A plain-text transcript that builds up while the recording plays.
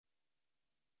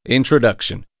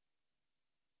Introduction.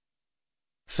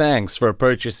 Thanks for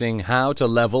purchasing How to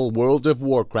Level World of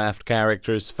Warcraft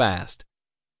Characters Fast.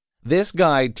 This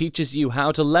guide teaches you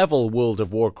how to level World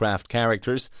of Warcraft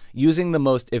characters using the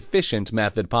most efficient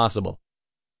method possible.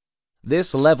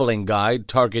 This leveling guide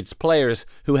targets players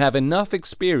who have enough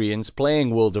experience playing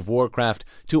World of Warcraft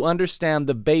to understand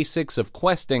the basics of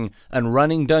questing and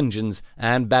running dungeons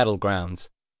and battlegrounds.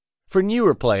 For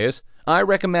newer players, I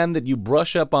recommend that you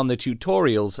brush up on the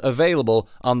tutorials available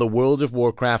on the World of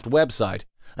Warcraft website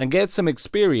and get some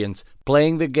experience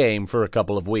playing the game for a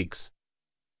couple of weeks.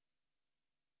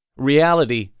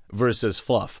 Reality versus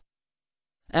fluff.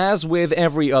 As with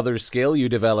every other skill you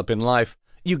develop in life,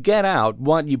 you get out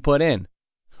what you put in.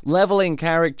 Leveling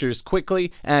characters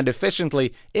quickly and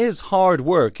efficiently is hard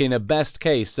work in a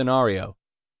best-case scenario.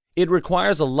 It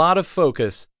requires a lot of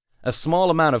focus, a small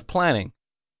amount of planning.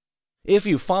 If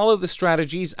you follow the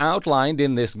strategies outlined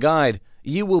in this guide,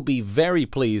 you will be very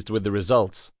pleased with the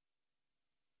results.